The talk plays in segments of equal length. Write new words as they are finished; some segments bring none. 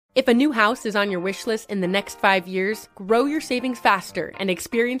If a new house is on your wish list in the next 5 years, grow your savings faster and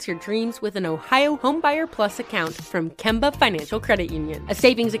experience your dreams with an Ohio Homebuyer Plus account from Kemba Financial Credit Union. A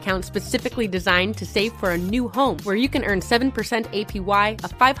savings account specifically designed to save for a new home where you can earn 7% APY,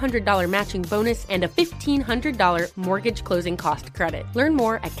 a $500 matching bonus, and a $1,500 mortgage closing cost credit. Learn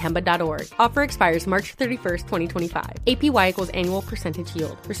more at Kemba.org. Offer expires March 31st, 2025. APY equals annual percentage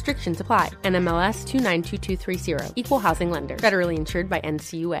yield. Restrictions apply. NMLS 292230. Equal housing lender. Federally insured by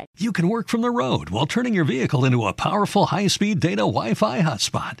NCUA. You can work from the road while turning your vehicle into a powerful high-speed data Wi-Fi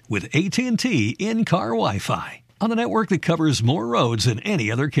hotspot with AT&T in-car Wi-Fi. On a network that covers more roads than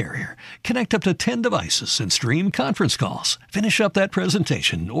any other carrier. Connect up to 10 devices and stream conference calls. Finish up that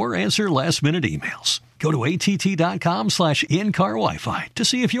presentation or answer last-minute emails. Go to att.com/in-car Wi-Fi to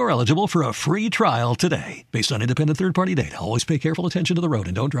see if you're eligible for a free trial today. Based on independent third-party data, always pay careful attention to the road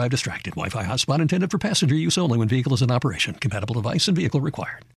and don't drive distracted. Wi-Fi hotspot intended for passenger use only when vehicle is in operation. Compatible device and vehicle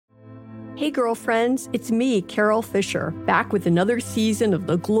required. Hey girlfriends, it's me, Carol Fisher, back with another season of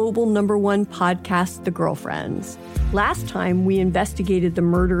the global #1 podcast, The Girlfriends. Last time, we investigated the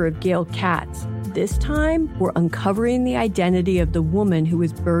murder of Gail Katz. This time, we're uncovering the identity of the woman who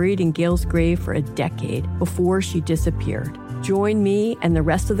was buried in Gail's grave for a decade before she disappeared. Join me and the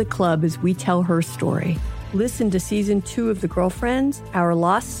rest of the club as we tell her story. Listen to Season 2 of The Girlfriends, Our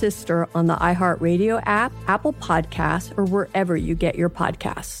Lost Sister on the iHeartRadio app, Apple Podcasts, or wherever you get your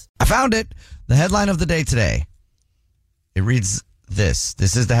podcasts. I found it. The headline of the day today. It reads this.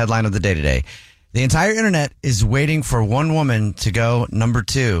 This is the headline of the day today. The entire internet is waiting for one woman to go number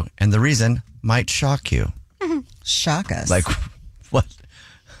 2, and the reason might shock you. Shock us. Like, what?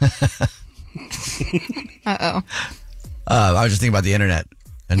 Uh-oh. I was just thinking about the internet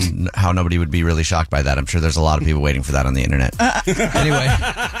and how nobody would be really shocked by that. I'm sure there's a lot of people waiting for that on the internet. Anyway.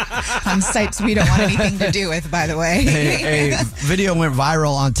 On sites we don't want anything to do with, by the way. A video went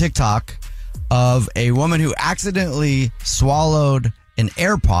viral on TikTok of a woman who accidentally swallowed an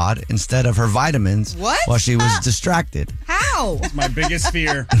AirPod instead of her vitamins while she was distracted. How? That's my biggest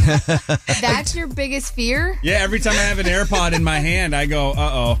fear. That's your biggest fear? Yeah, every time I have an AirPod in my hand, I go,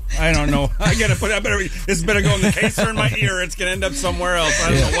 uh-oh, I don't know. This better go in the case or in my ear. It's going to end up somewhere else.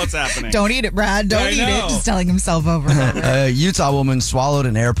 I don't know what's happening. Don't eat it, Brad. Don't eat it. Just telling himself over and over. A Utah woman swallowed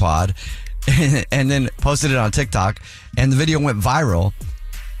an AirPod and then posted it on TikTok, and the video went viral.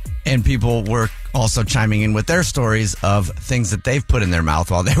 And people were also chiming in with their stories of things that they've put in their mouth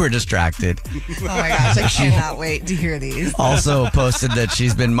while they were distracted. Oh my gosh, I cannot wait to hear these. Also posted that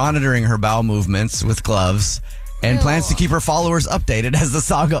she's been monitoring her bowel movements with gloves and plans to keep her followers updated as the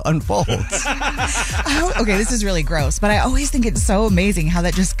saga unfolds. Okay, this is really gross, but I always think it's so amazing how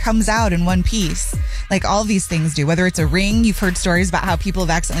that just comes out in one piece. Like all these things do. Whether it's a ring, you've heard stories about how people have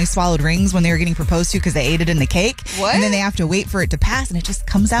accidentally swallowed rings when they were getting proposed to because they ate it in the cake. What? And then they have to wait for it to pass, and it just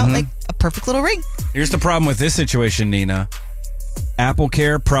comes out like a perfect little ring. Here's the problem with this situation, Nina. Apple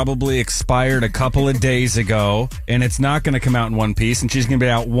Care probably expired a couple of days ago, and it's not going to come out in one piece, and she's going to be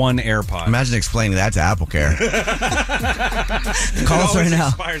out one AirPod. Imagine explaining that to Apple Care. Call us right now. It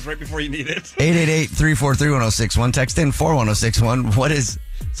expires right before you need it. 888-343-1061. Text in 41061. What is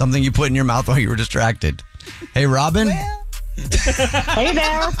something you put in your mouth while you were distracted? Hey, Robin. Hey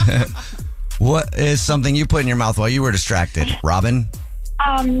there. What is something you put in your mouth while you were distracted? Robin?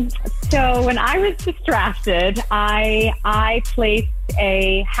 So when I was distracted, I placed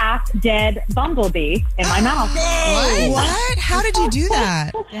a half-dead bumblebee in my mouth. What? How did you do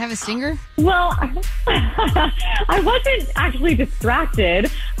that? Did it have a stinger? Well, I wasn't actually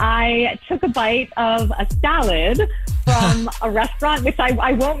distracted. I took a bite of a salad from a restaurant, which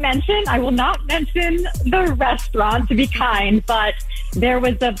I won't mention. I will not mention the restaurant, to be kind, but there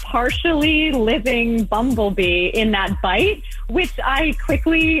was a partially living bumblebee in that bite, which I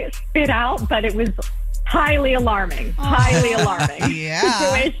quickly spit out, but it was highly alarming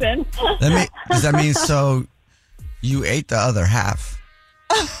situation. Does that mean so you ate the other half?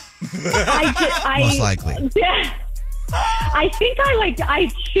 Most likely. Yeah. I think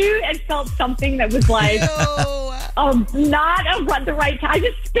I chewed and felt something that was like, not the right time. I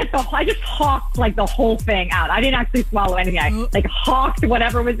just hawked like the whole thing out. I didn't actually swallow anything. I like hawked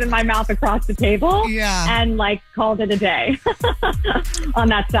whatever was in my mouth across the table and like called it a day on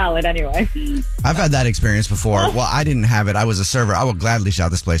that salad anyway. I've had that experience before. Well, I didn't have it. I was a server. I will gladly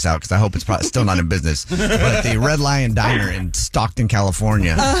shout this place out because I hope it's probably still not in business. But the Red Lion Diner in Stockton,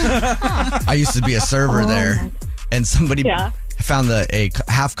 California. I used to be a server there. And somebody found a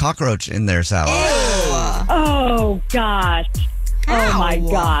half cockroach in their salad. Oh, gosh. Oh my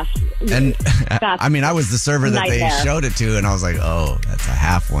gosh. And That's I mean, I was the server that they nightmare. showed it to, and I was like, oh, that's a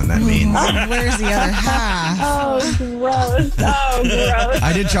half one. That means Where's the other half? Oh, gross. Oh, gross.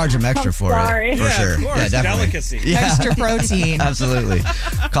 I did charge them extra for sorry. it, for sure. Of course, Yeah, definitely. delicacy. Yeah. Extra protein. Absolutely.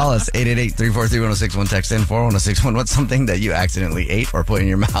 Call us 888-343-1061. Text in 41061. What's something that you accidentally ate or put in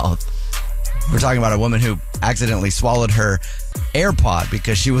your mouth? We're talking about a woman who accidentally swallowed her AirPod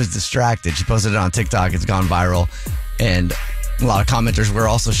because she was distracted. She posted it on TikTok. It's gone viral. And a lot of commenters were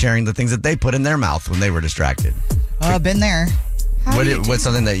also sharing the things that they put in their mouth when they were distracted. Oh, I've been there. What's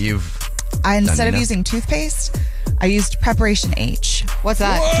something that you've Instead of Nina? using toothpaste, I used Preparation H. What's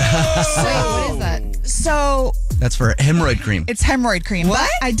that? Wait, what is that? So That's for hemorrhoid cream. it's hemorrhoid cream. What?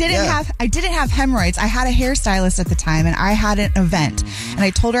 But I didn't have hemorrhoids. I had a hairstylist at the time, and I had an event, and I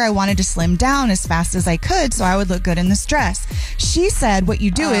told her I wanted to slim down as fast as I could so I would look good in this dress. She said what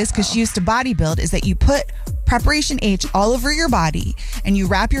you do is, because she used to bodybuild, is that you put Preparation H all over your body and you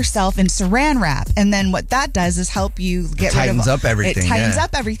wrap yourself in saran wrap, and then what that does is help you get rid of tightens up everything, It tightens yeah.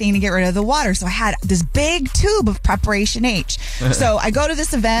 up everything to get rid of the water. So I had this big tube of Preparation H. So I go to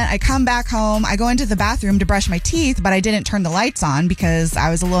this event, I come back home, I go into the bathroom to brush my teeth, but I didn't turn the lights on because I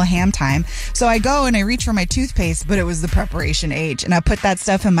was a little ham time. So I go and I reach for my toothpaste, but it was the Preparation H, and I put that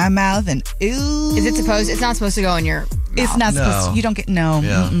stuff in my mouth, and ooh, Is it supposed? It's not supposed to go in your. it's not No. supposed to, you don't get no.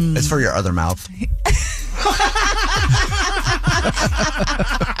 Yeah. Mm-mm. It's for your other mouth.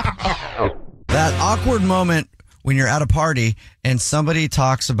 That awkward moment when you're at a party and somebody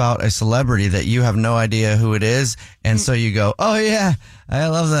talks about a celebrity that you have no idea who it is, and so you go, oh yeah, I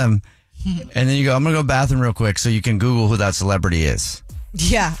love them. And then you go, I'm going to go to the bathroom real quick so you can Google who that celebrity is.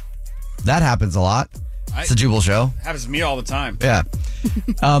 Yeah. That happens a lot. It's a Jubal show. Happens to me all the time. Yeah.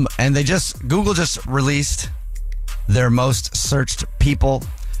 And Google just released their most searched people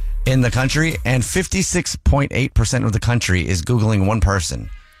in the country, and 56.8% of the country is Googling one person.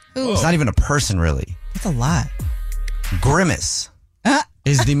 It's not even a person, really. That's a lot. Grimace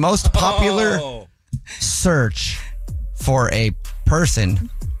is the most popular search for a person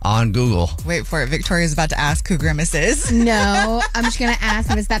on Google. Wait for it. Victoria's about to ask who Grimace is. No, I'm just gonna ask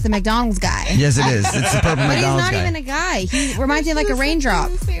him. Is that the McDonald's guy? Yes, it is. It's the purple But he's McDonald's not guy. even a guy. He reminds me of like a raindrop.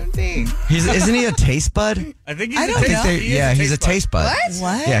 Same thing. Isn't he a taste bud? I think I he's don't a know. taste. He's a taste bud.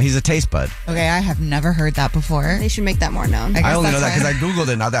 What? Yeah, he's a taste bud. Okay, I have never heard that before. They should make that more known. I guess I only know that that's because I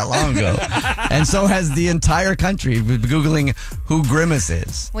Googled it not that long ago. And so has the entire country with Googling who Grimace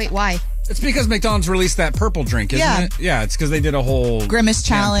is. Wait, why? It's because McDonald's released that purple drink, isn't Yeah. it? Yeah, it's because they did a whole Grimace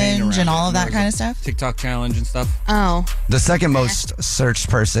campaign challenge around and it. all of that There was kind a of stuff. TikTok challenge and stuff. Oh, The second most searched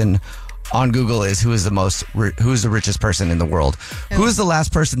person on Google is who's the richest person in the world. Who is the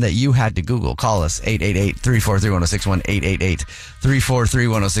last person that you had to Google? Call us 888-343-1061,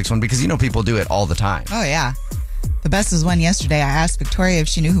 888-343-1061, because you know people do it all the time. Oh, yeah. The best was one yesterday. I asked Victoria if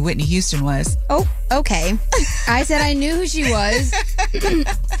she knew who Whitney Houston was. oh, okay. I said I knew who she was.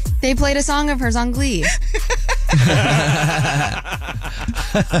 They played a song of hers on Glee.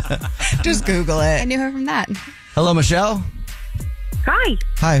 Just Google I it. knew her from that. Hello, Michelle. Hi.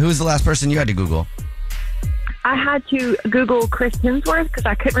 Hi, who's the last person you had to Google? I had to Google Chris Hemsworth because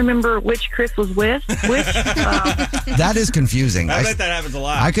I couldn't remember which Chris was with. That is confusing. I bet that happens a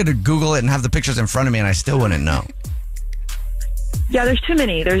lot. I could Google it and have the pictures in front of me and I still wouldn't know. Yeah, there's too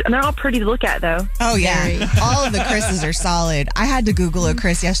many. And they're all pretty to look at, though. Oh, yeah. All of the Chris's are solid. I had to Google a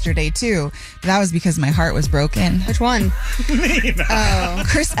Chris yesterday, too. But that was because my heart was broken. Which one?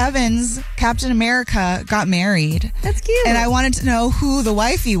 Chris Evans, Captain America, got married. That's cute. And I wanted to know who the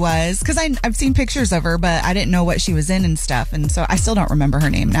wifey was because I've seen pictures of her, but I didn't know what she was in and stuff. And so I still don't remember her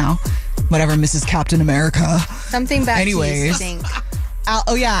name now. Whatever, Mrs. Captain America. Something Baptiste, Anyways. I think.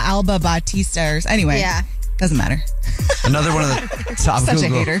 Alba Batista. Anyway. Yeah. Doesn't matter. Another one of the top Such a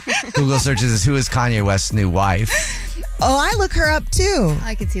Google, hater. Google searches is who is Kanye West's new wife? Oh, I look her up too.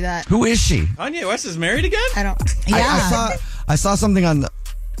 I could see that. Who is she? Kanye West is married again? I don't. Yeah. I saw something on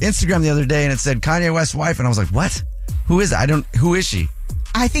Instagram the other day and it said Kanye West's wife and I was like, what? Who is it? Who is she?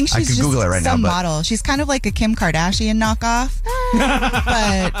 I think I she's could just Google it right now, some but- model. She's kind of like a Kim Kardashian knockoff.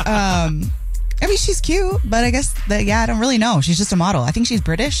 But I mean, she's cute, but I guess I don't really know. She's just a model. I think she's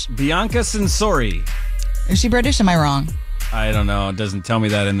British. Bianca Censori. Is she British? Am I wrong? I don't know. It doesn't tell me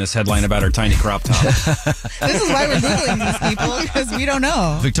that in this headline about her tiny crop top. This is why we're Googling these people, because we don't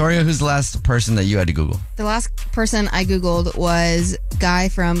know. Victoria, who's the last person that you had to Google? The last person I Googled was Guy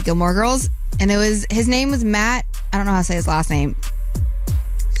from Gilmore Girls, and his name was Matt. I don't know how to say his last name.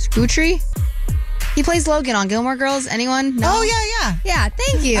 Scootry? He plays Logan on Gilmore Girls. Anyone? No? Oh, yeah. Yeah,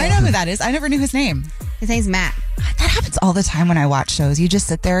 thank you. I know who that is. I never knew his name. His name's Matt. That happens all the time when I watch shows. You just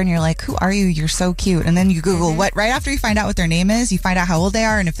sit there and you're like, who are you? You're so cute. And then you Google what, right after you find out what their name is, you find out how old they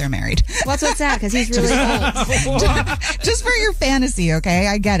are and if they're married. Well, that's what's sad because he's really old. Just for your fantasy, okay?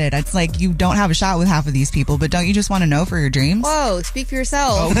 I get it. It's like you don't have a shot with half of these people, but don't you just want to know for your dreams? Whoa, speak for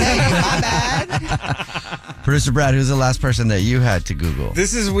yourself. Okay, my bad. Producer Brad, who's the last person that you had to Google?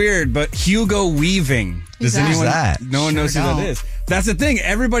 This is weird, but Hugo Weaving. Who's Does that? anyone? Who's that? No one knows who don't. that is. That's the thing.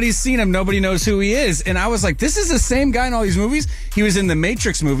 Everybody's seen him. Nobody knows who he is. And I was like, this is the same guy in all these movies. He was in the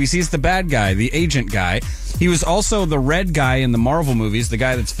Matrix movies. He's the bad guy, the agent guy. He was also the red guy in the Marvel movies, the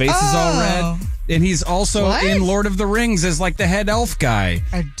guy that's face is all red. And he's also What? in Lord of the Rings as like the head elf guy.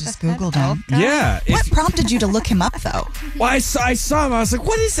 I just Googled him. Yeah. What prompted you to look him up, though? Well, I saw him. I was like,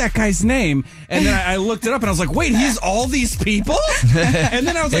 what is that guy's name? And then I looked it up and I was like, wait, he's all these people? And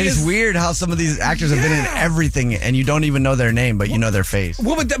then I was like, It's weird how some of these actors have been in everything and you don't even know their name, but you know their face.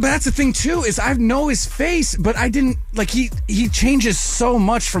 Well, but that's the thing too, is I know his face, but I didn't like he changes so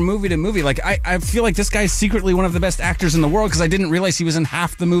much from movie to movie. Like I feel like this guy's secretly one of the best actors in the world because I didn't realize he was in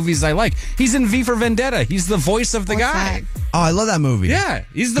half the movies I like. He's in V for Vendetta. He's the voice of the What's guy. that? Oh, I love that movie. Yeah,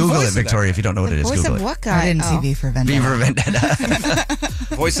 he's the Google voice it, of that Victoria, guy. if you don't know what it is. Voice Google of it. what guy? I didn't see V for Vendetta. V for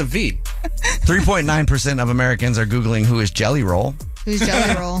Vendetta. Voice of V. 3.9% of Americans are Googling who is Jelly Roll. Who's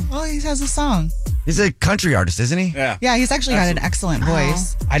Jelly Roll? Well, he has a song. He's a country artist, isn't he? Yeah. Yeah, he's actually got an excellent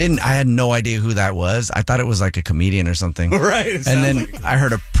voice. I had no idea who that was. I thought it was like a comedian or something. Right. it And sounds then like- I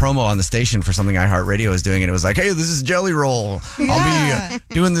heard a promo on the station for something iHeartRadio was doing, and it was like, hey, this is Jelly Roll. I'll be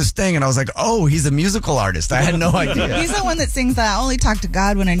doing this thing. And I was like, oh, he's a musical artist. I had no idea. He's the one that sings that I only talk to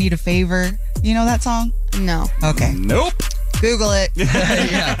God when I need a favor. You know that song? No. Okay. Nope. Google it.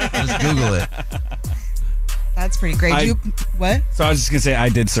 Yeah, just Google it. That's pretty great. What? So I was just going to say I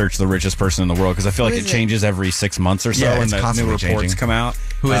did search the richest person in the world because I feel like Who it is it? changes every 6 months or so Yeah, and it's the new constantly reports changing. come out.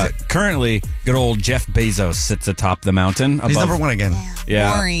 Who is it? Currently, good old Jeff Bezos sits atop the mountain. He's above- number one again.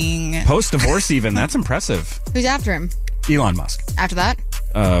 Yeah. Boring. Post-divorce even. That's impressive. Who's after him? Elon Musk. After that?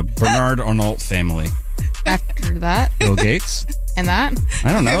 Bernard Arnault family. After that? Bill Gates. And that?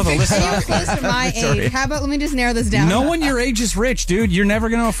 I don't know. The list And you're close to my Victoria. age. How about let me just narrow this down? No one your age is rich, dude. You're never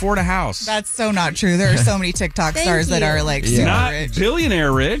going to afford a house. That's so not true. There are so many TikTok Thank stars that you. are like super Not rich.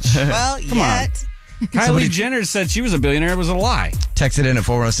 billionaire rich. Well, Come on. yet. Kylie Jenner said she was a billionaire. It was a lie. Texted in at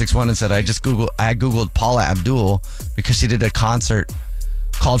 41061 and said, I Googled Paula Abdul because she did a concert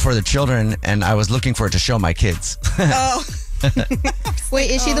called For the Children, and I was looking for it to show my kids. Oh, Wait,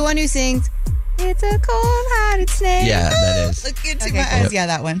 is she the one who sings, It's a cold-hearted snake? Yeah, that is. look into Okay, my cool. eyes. Yeah,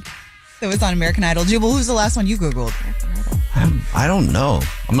 that one. That was on American Idol. Jubal, who's the last one you Googled? I don't know.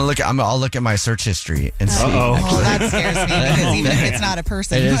 I'll look at my search history and see. Uh-oh. Oh, that scares me because even if it's not a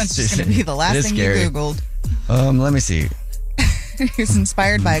person, It is- it's just going to be the it last is thing scary. you Googled. Let me see. He was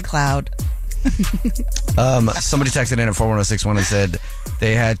inspired by a cloud. Somebody texted in at 41061 and said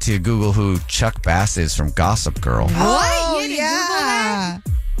they had to Google who Chuck Bass is from Gossip Girl. What? Oh, You didn't Google yeah.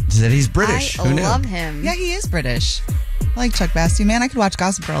 Said he's British. I Who knew? love him. Yeah, he is British. I like Chuck Bass too. Man, I could watch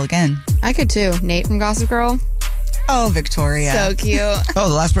Gossip Girl again. I could too. Nate from Gossip Girl. Oh, Victoria. So cute. Oh,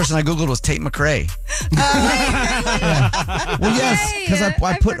 the last person I Googled was Tate McRae. Well, yes, because I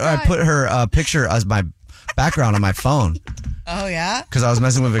put her picture as my background on my phone Oh, yeah? because I was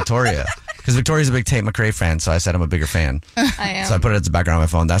messing with Victoria. Because Victoria's a big Tate McRae fan, so I said I'm a bigger fan. I am. So I put it as a background on my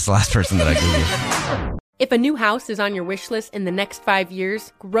phone. That's the last person that I Googled. If a new house is on your wish list in the next 5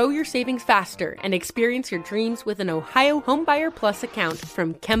 years, grow your savings faster and experience your dreams with an Ohio Homebuyer Plus account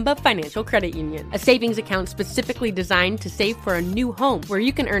from Kemba Financial Credit Union. A savings account specifically designed to save for a new home where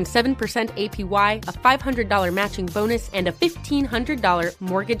you can earn 7% APY, a $500 matching bonus, and a $1,500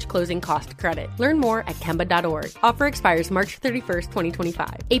 mortgage closing cost credit. Learn more at Kemba.org. Offer expires March 31st,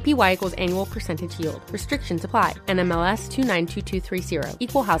 2025. APY equals annual percentage yield. Restrictions apply. NMLS 292230.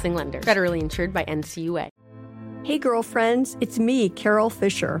 Equal housing lender. Federally insured by NCUA. Hey, girlfriends, it's me, Carol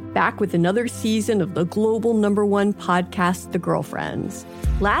Fisher, back with another season of the global #1 podcast, The Girlfriends.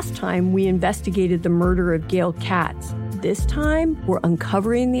 Last time, we investigated the murder of Gail Katz. This time, we're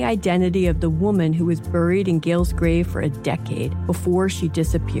uncovering the identity of the woman who was buried in Gail's grave for a decade before she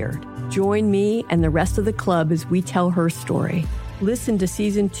disappeared. Join me and the rest of the club as we tell her story. Listen to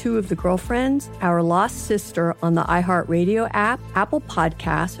Season 2 of The Girlfriends, Our Lost Sister on the iHeartRadio app, Apple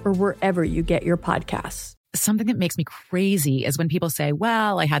Podcasts, or wherever you get your podcasts. Something that makes me crazy is when people say,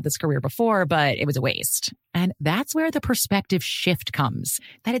 well, I had this career before, but it was a waste. And that's where the perspective shift comes,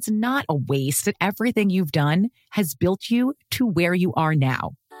 that it's not a waste, that everything you've done has built you to where you are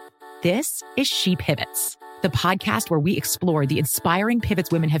now. This is She Pivots, the podcast where we explore the inspiring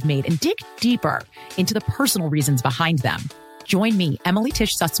pivots women have made and dig deeper into the personal reasons behind them. Join me, Emily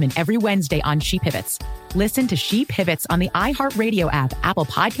Tish Sussman, every Wednesday on She Pivots. Listen to She Pivots on the iHeartRadio app, Apple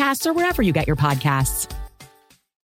Podcasts, or wherever you get your podcasts.